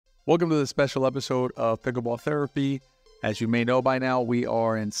Welcome to the special episode of Pickleball Therapy. As you may know by now, we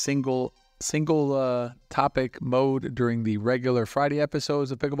are in single topic mode during the regular Friday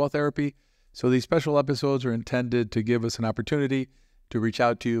episodes of Pickleball Therapy. So these special episodes are intended to give us an opportunity to reach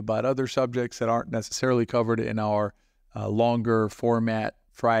out to you about other subjects that aren't necessarily covered in our longer format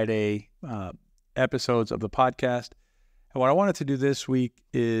Friday episodes of the podcast. And what I wanted to do this week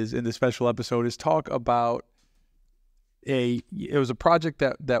is, in this special episode, is talk about it was a project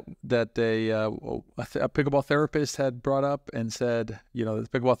that a pickleball therapist had brought up and said, the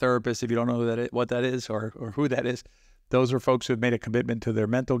pickleball therapist, if you don't know what that is or who that is, those are folks who have made a commitment to their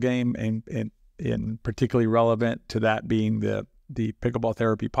mental game, and particularly relevant to that being the Pickleball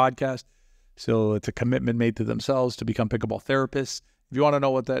Therapy podcast. So it's a commitment made to themselves to become pickleball therapists. If you want to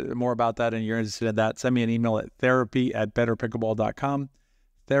know more about that and you're interested in that, send me an email at therapy@betterpickleball.com.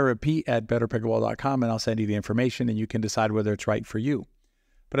 therapy@betterpickleball.com, and I'll send you the information and you can decide whether it's right for you.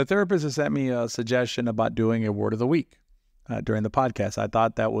 But a therapist has sent me a suggestion about doing a word of the week during the podcast. I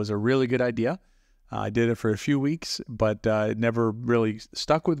thought that was a really good idea. I did it for a few weeks, but it never really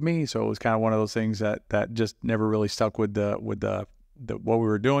stuck with me. So it was kind of one of those things that just never really stuck with what we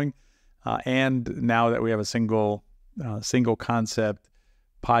were doing. And now that we have a single concept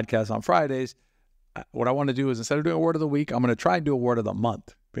podcast on Fridays, what I want to do is, instead of doing a word of the week, I'm going to try and do a word of the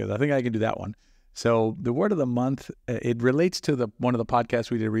month, because I think I can do that one. So the word of the month, it relates to one of the podcasts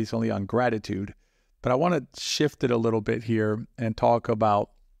we did recently on gratitude, but I want to shift it a little bit here and talk about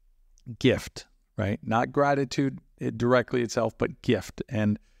gift, right? Not gratitude directly itself, but gift.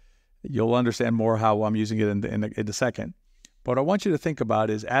 And you'll understand more how I'm using it in a second. But what I want you to think about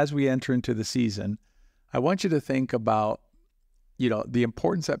is, as we enter into the season, I want you to think about the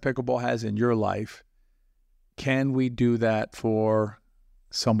importance that pickleball has in your life. Can we do that for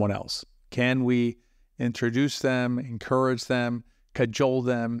someone else? Can we introduce them, encourage them, cajole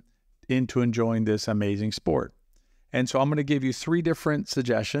them into enjoying this amazing sport? And so I'm going to give you 3 different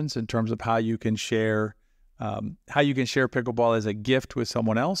suggestions in terms of how you can share pickleball as a gift with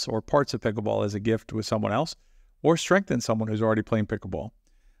someone else, or parts of pickleball as a gift with someone else, or strengthen someone who's already playing pickleball.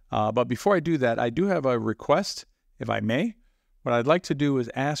 But before I do that, I do have a request, if I may. What I'd like to do is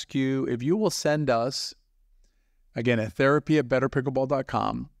ask you if you will send us, again, at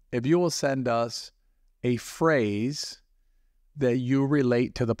therapy@betterpickleball.com, if you will send us a phrase that you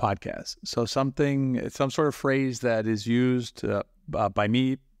relate to the podcast. So some sort of phrase that is used by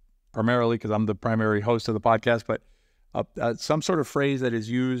me, primarily because I'm the primary host of the podcast, but some sort of phrase that is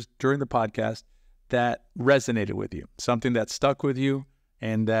used during the podcast that resonated with you, something that stuck with you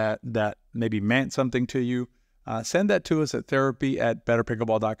and that maybe meant something to you. Send that to us at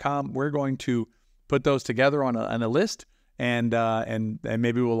therapy@betterpickleball.com. We're going to put those together on a list, and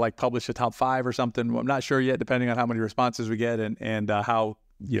maybe we'll publish a top 5 or something. I'm not sure yet, depending on how many responses we get and how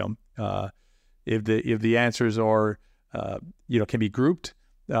if the answers are can be grouped,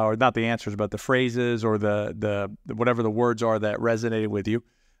 or not the answers, but the phrases or the whatever the words are that resonated with you.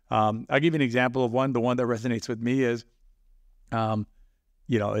 I'll give you an example of one. The one that resonates with me is,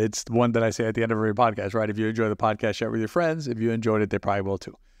 it's the one that I say at the end of every podcast, right? If you enjoy the podcast, share it with your friends. If you enjoyed it, they probably will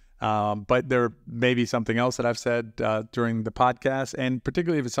too. But there may be something else that I've said during the podcast, and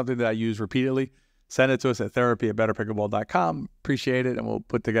particularly if it's something that I use repeatedly, send it to us at therapy@betterpickleball.com. Appreciate it, and we'll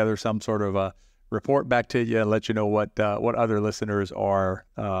put together some sort of a report back to you and let you know what other listeners are,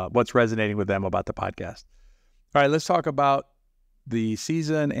 what's resonating with them about the podcast. All right, let's talk about the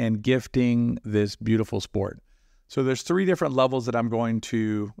season and gifting this beautiful sport. So there's 3 different levels that I'm going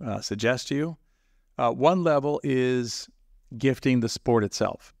to suggest to you. One level is gifting the sport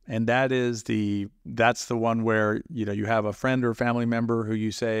itself, and that's the one where you have a friend or family member who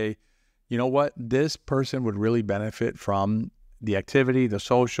you say, you know what, this person would really benefit from the activity, the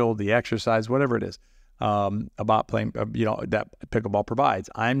social, the exercise, whatever it is about playing, that pickleball provides.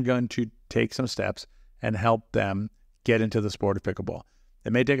 I'm going to take some steps and help them get into the sport of pickleball.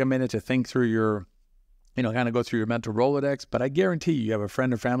 It may take a minute to think through your kind of go through your mental Rolodex, but I guarantee you have a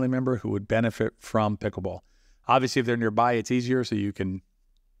friend or family member who would benefit from pickleball. Obviously, if they're nearby, it's easier, so you can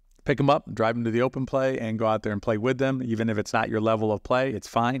pick them up, drive them to the open play, and go out there and play with them. Even if it's not your level of play, it's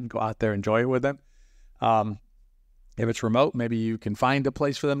fine. Go out there, enjoy it with them. If it's remote, maybe you can find a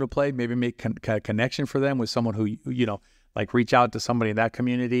place for them to play, maybe make a connection for them with someone who, reach out to somebody in that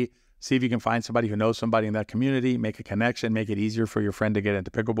community, see if you can find somebody who knows somebody in that community, make a connection, make it easier for your friend to get into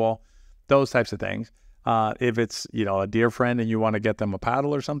pickleball, those types of things. If it's, a dear friend and you want to get them a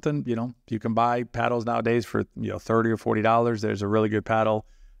paddle or something, you can buy paddles nowadays for, $30 or $40. There's a really good paddle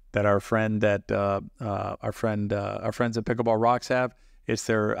that our friends at Pickleball Rocks have. It's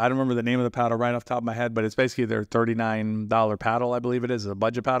their, I don't remember the name of the paddle right off the top of my head, but it's basically their $39 paddle, I believe it is. It's a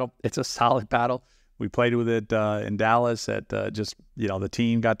budget paddle. It's a solid paddle. We played with it in Dallas at the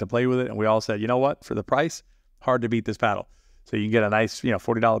team got to play with it. And we all said, you know what, for the price, hard to beat this paddle. So you can get a nice,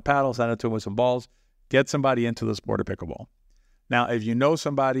 $40 paddle, send it to them with some balls, get somebody into the sport of pickleball. Now, if you know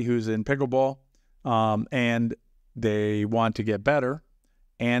somebody who's in pickleball and they want to get better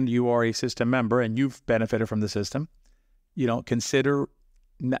and you are a system member and you've benefited from the system, consider,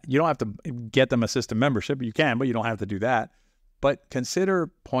 you don't have to get them a system membership. You can, but you don't have to do that. But consider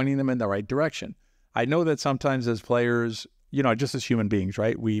pointing them in the right direction. I know that sometimes as players, just as human beings,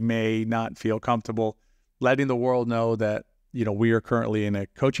 right, we may not feel comfortable letting the world know that, we are currently in a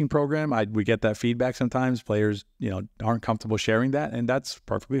coaching program. We get that feedback sometimes. Players, aren't comfortable sharing that, and that's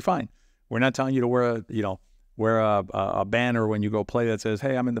perfectly fine. We're not telling you to wear a banner when you go play that says,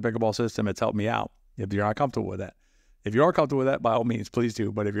 hey, I'm in the pickleball system. It's helped me out. If you're not comfortable with that. If you are comfortable with that, by all means, please do.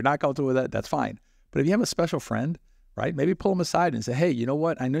 But if you're not comfortable with that, that's fine. But if you have a special friend, right, maybe pull them aside and say, hey, you know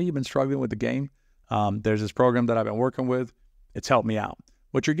what? I know you've been struggling with the game. There's this program that I've been working with. It's helped me out.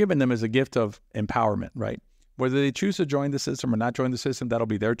 What you're giving them is a gift of empowerment, right? Whether they choose to join the system or not join the system, that'll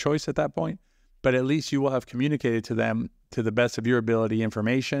be their choice at that point. But at least you will have communicated to them, to the best of your ability,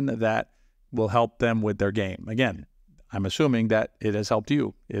 information that will help them with their game. Again, I'm assuming that it has helped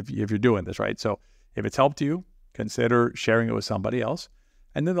you if you're doing this, right? So if it's helped you, consider sharing it with somebody else.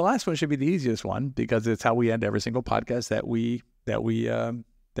 And then the last one should be the easiest one, because it's how we end every single podcast that we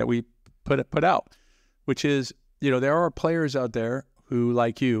put out, which is, there are players out there who,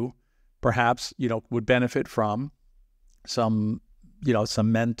 like you, perhaps, would benefit from some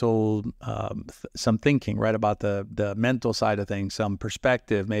mental, some thinking, right, about the mental side of things, some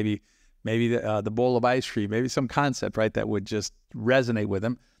perspective, maybe the bowl of ice cream, maybe some concept, right, that would just resonate with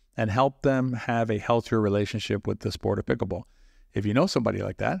them and help them have a healthier relationship with the sport of pickleball. If you know somebody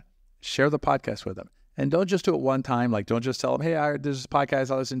like that, share the podcast with them. And don't just do it one time. Like, don't just tell them, hey, there's this podcast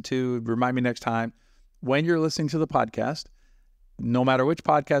I listen to. Remind me next time. When you're listening to the podcast, no matter which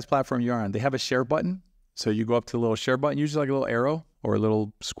podcast platform you're on, they have a share button. So you go up to the little share button, usually like a little arrow or a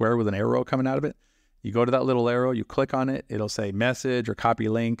little square with an arrow coming out of it. You go to that little arrow, you click on it. It'll say message or copy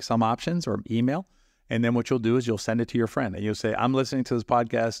link, some options, or email. And then what you'll do is you'll send it to your friend. And you'll say, I'm listening to this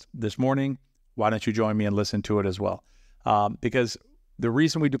podcast this morning. Why don't you join me and listen to it as well? Because the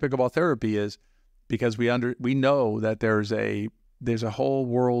reason we do pickleball therapy is because we know that there's a whole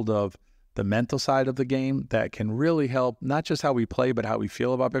world of the mental side of the game that can really help, not just how we play, but how we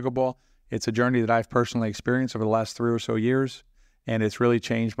feel about pickleball. It's a journey that I've personally experienced over the last 3 or so years, and it's really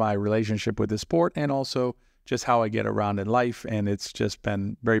changed my relationship with the sport and also just how I get around in life, and it's just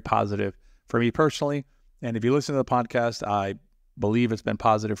been very positive for me personally. And if you listen to the podcast, I believe it's been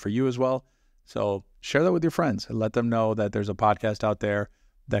positive for you as well. So share that with your friends and let them know that there's a podcast out there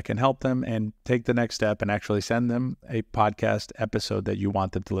that can help them, and take the next step and actually send them a podcast episode that you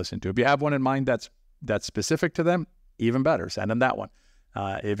want them to listen to. If you have one in mind that's specific to them, even better, send them that one.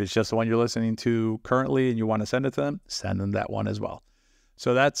 If it's just the one you're listening to currently and you want to send it to them, send them that one as well.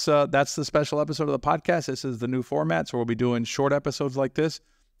 So that's the special episode of the podcast. This is the new format. So we'll be doing short episodes like this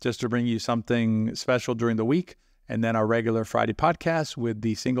just to bring you something special during the week, and then our regular Friday podcast with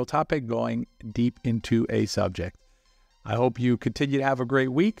the single topic going deep into a subject. I hope you continue to have a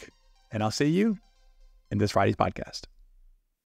great week, and I'll see you in this Friday's podcast.